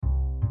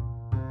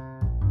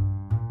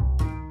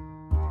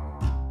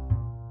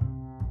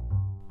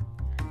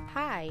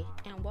Hi,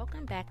 and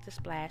welcome back to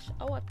Splash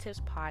OF Tips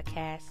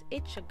Podcast.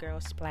 It's your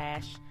girl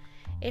Splash.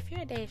 If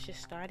your day is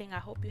just starting, I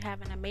hope you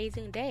have an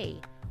amazing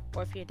day.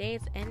 Or if your day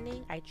is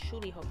ending, I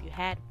truly hope you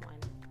had one.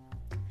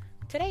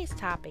 Today's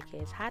topic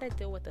is how to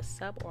deal with a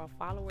sub or a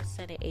follower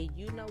sending a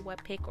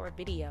you-know-what pic or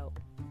video.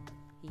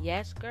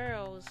 Yes,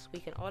 girls,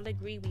 we can all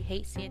agree we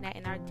hate seeing that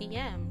in our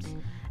DMs,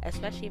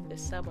 especially if the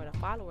sub or the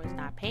follower is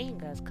not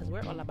paying us, because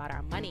we're all about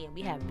our money and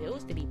we have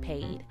bills to be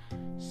paid.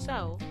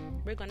 So,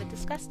 we're going to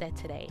discuss that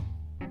today.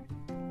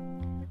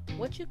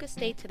 What you could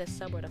state to the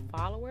sub or the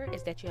follower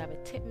is that you have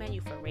a tip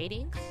menu for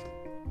ratings,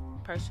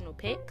 personal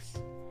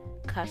pics,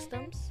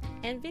 customs,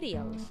 and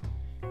videos.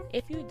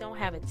 If you don't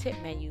have a tip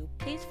menu,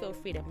 please feel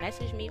free to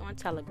message me on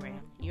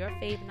Telegram, your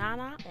fave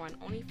Nana, or on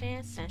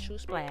OnlyFans Sensual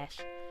Splash,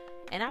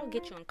 and I will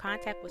get you in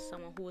contact with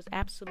someone who is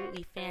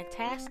absolutely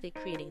fantastic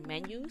creating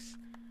menus,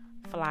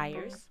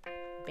 flyers,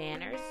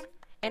 banners,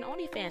 and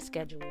OnlyFans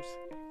schedules.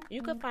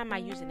 You can find my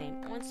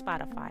username on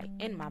Spotify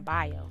in my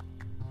bio.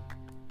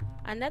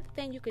 Another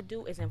thing you could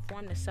do is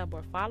inform the sub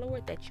or follower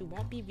that you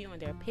won't be viewing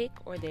their pic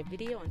or their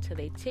video until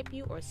they tip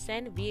you or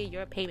send via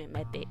your payment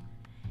method.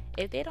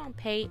 If they don't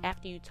pay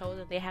after you told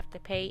them they have to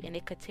pay and they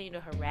continue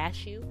to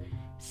harass you,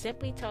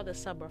 simply tell the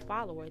sub or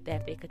follower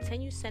that if they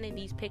continue sending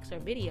these pics or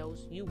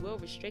videos, you will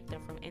restrict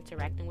them from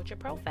interacting with your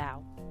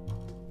profile.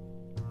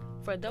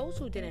 For those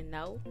who didn't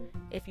know,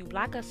 if you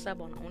block a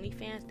sub on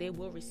OnlyFans, they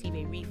will receive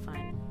a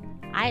refund.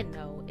 I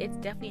know it's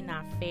definitely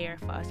not fair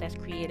for us as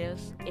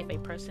creators if a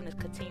person is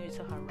continuing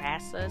to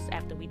harass us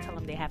after we tell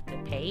them they have to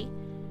pay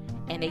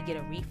and they get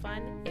a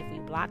refund if we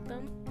block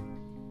them.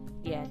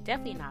 Yeah,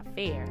 definitely not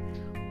fair.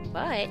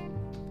 But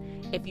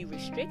if you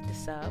restrict the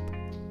sub,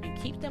 you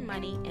keep the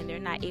money and they're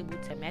not able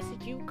to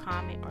message you,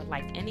 comment, or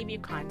like any of your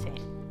content.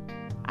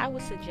 I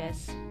would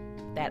suggest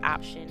that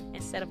option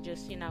instead of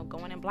just,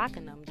 going and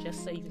blocking them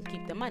just so you can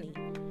keep the money.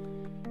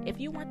 If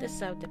you want the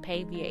sub to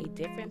pay via a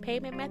different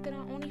payment method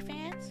on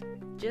OnlyFans,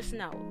 just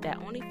know that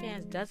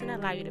OnlyFans doesn't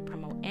allow you to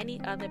promote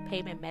any other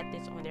payment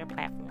methods on their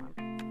platform.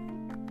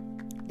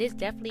 This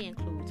definitely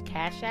includes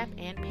Cash App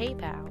and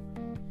PayPal.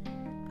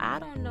 I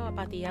don't know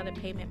about the other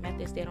payment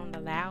methods they don't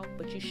allow,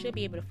 but you should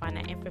be able to find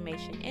that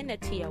information in the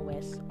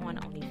TOS on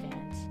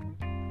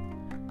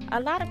OnlyFans. A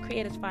lot of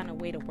creators find a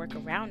way to work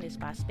around this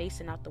by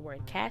spacing out the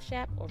word Cash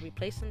App or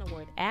replacing the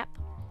word app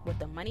with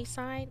the money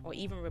sign, or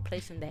even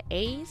replacing the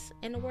A's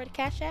in the word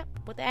Cash App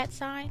with the @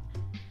 sign.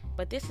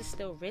 But this is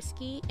still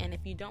risky, and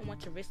if you don't want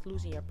to risk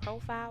losing your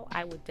profile,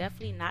 I would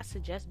definitely not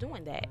suggest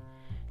doing that.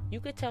 You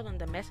could tell them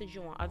to message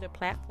you on other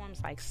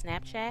platforms like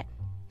Snapchat,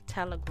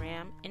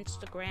 Telegram,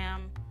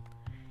 Instagram.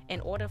 In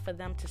order for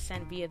them to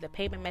send via the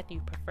payment method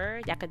you prefer,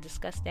 y'all could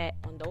discuss that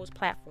on those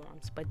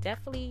platforms. But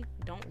definitely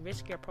don't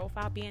risk your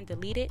profile being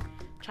deleted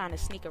trying to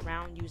sneak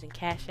around using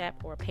Cash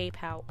App or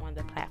PayPal on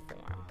the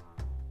platform.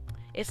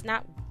 It's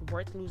not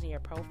worth losing your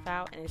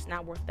profile, and it's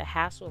not worth the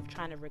hassle of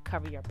trying to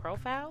recover your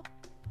profile.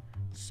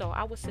 So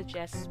I would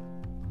suggest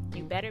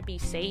you better be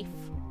safe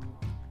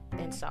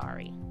than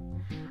sorry.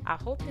 I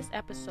hope this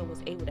episode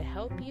was able to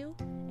help you,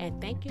 and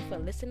thank you for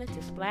listening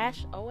to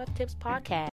Splash OF Tips Podcast.